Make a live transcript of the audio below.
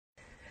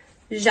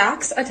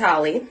Jacques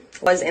Attali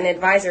was an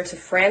advisor to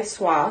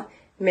François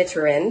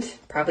Mitterrand,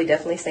 probably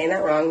definitely saying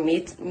that wrong,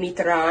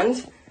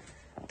 Mitterrand,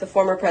 the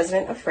former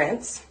president of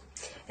France,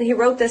 and he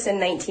wrote this in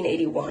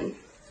 1981.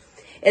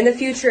 In the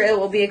future, it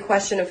will be a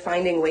question of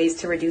finding ways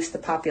to reduce the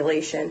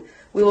population.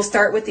 We will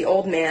start with the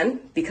old man.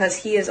 Because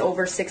he is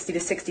over 60 to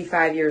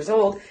 65 years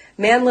old,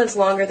 man lives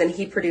longer than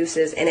he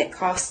produces, and it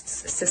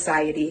costs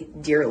society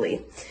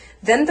dearly.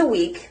 Then the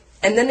weak,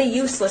 and then the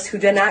useless who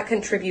do not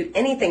contribute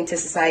anything to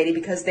society,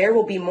 because there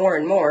will be more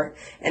and more,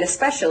 and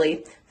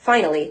especially,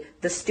 finally,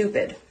 the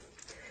stupid.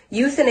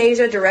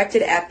 Euthanasia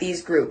directed at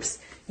these groups.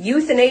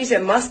 Euthanasia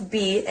must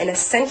be an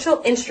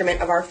essential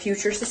instrument of our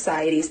future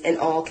societies in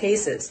all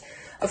cases.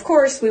 Of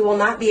course, we will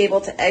not be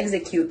able to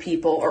execute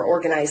people or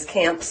organize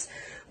camps.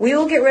 We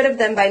will get rid of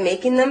them by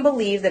making them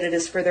believe that it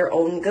is for their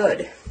own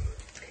good.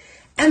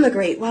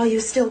 Emigrate while you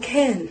still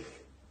can.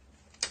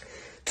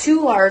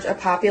 Too large a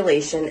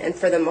population, and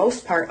for the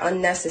most part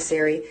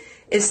unnecessary,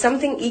 is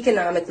something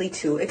economically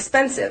too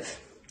expensive.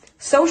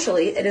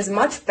 Socially, it is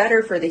much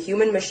better for the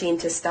human machine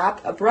to stop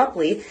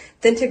abruptly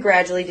than to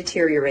gradually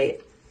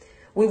deteriorate.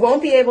 We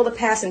won't be able to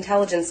pass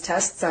intelligence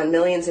tests on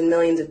millions and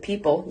millions of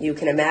people, you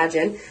can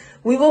imagine.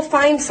 We will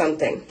find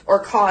something, or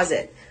cause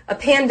it. A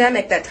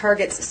pandemic that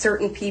targets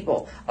certain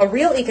people, a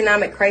real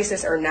economic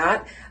crisis or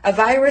not, a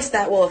virus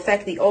that will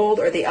affect the old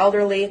or the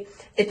elderly.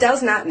 It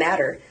does not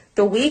matter.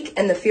 The weak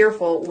and the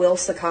fearful will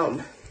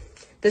succumb.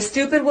 The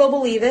stupid will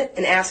believe it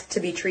and ask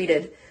to be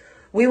treated.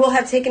 We will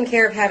have taken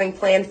care of having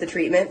planned the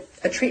treatment,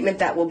 a treatment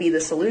that will be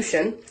the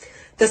solution.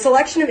 The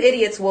selection of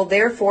idiots will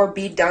therefore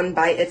be done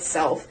by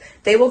itself.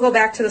 They will go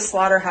back to the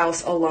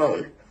slaughterhouse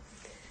alone.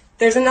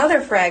 There's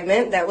another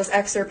fragment that was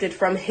excerpted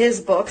from his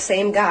book,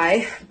 same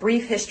guy,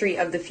 Brief History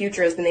of the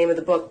Future is the name of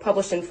the book,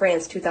 published in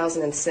France,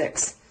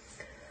 2006.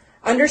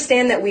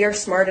 Understand that we are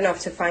smart enough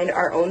to find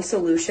our own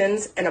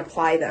solutions and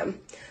apply them.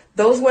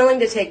 Those willing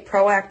to take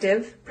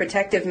proactive,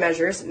 protective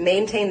measures,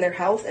 maintain their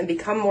health, and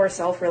become more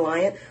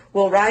self-reliant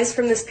will rise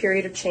from this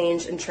period of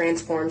change and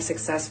transform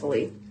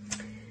successfully.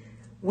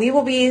 We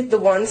will be the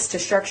ones to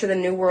structure the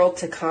new world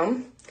to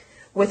come,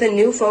 with a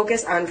new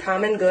focus on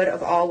common good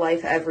of all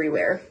life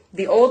everywhere.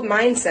 The old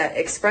mindset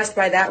expressed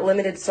by that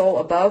limited soul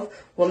above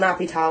will not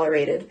be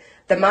tolerated.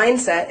 The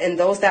mindset and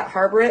those that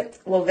harbor it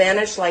will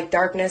vanish like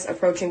darkness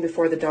approaching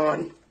before the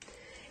dawn.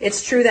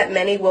 It's true that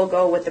many will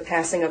go with the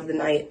passing of the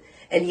night,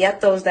 and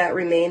yet those that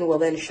remain will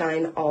then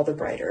shine all the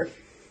brighter.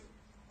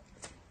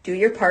 Do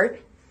your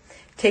part.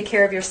 Take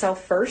care of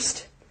yourself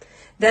first.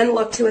 Then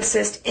look to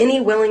assist any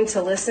willing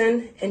to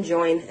listen and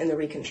join in the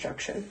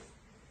reconstruction.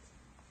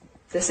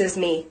 This is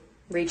me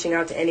reaching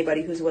out to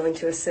anybody who's willing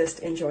to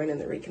assist and join in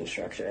the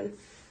reconstruction.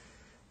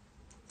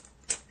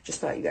 Just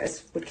thought you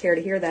guys would care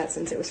to hear that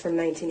since it was from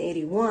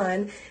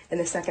 1981 and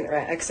the second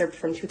excerpt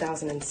from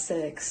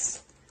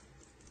 2006.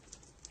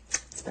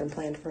 It's been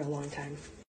planned for a long time.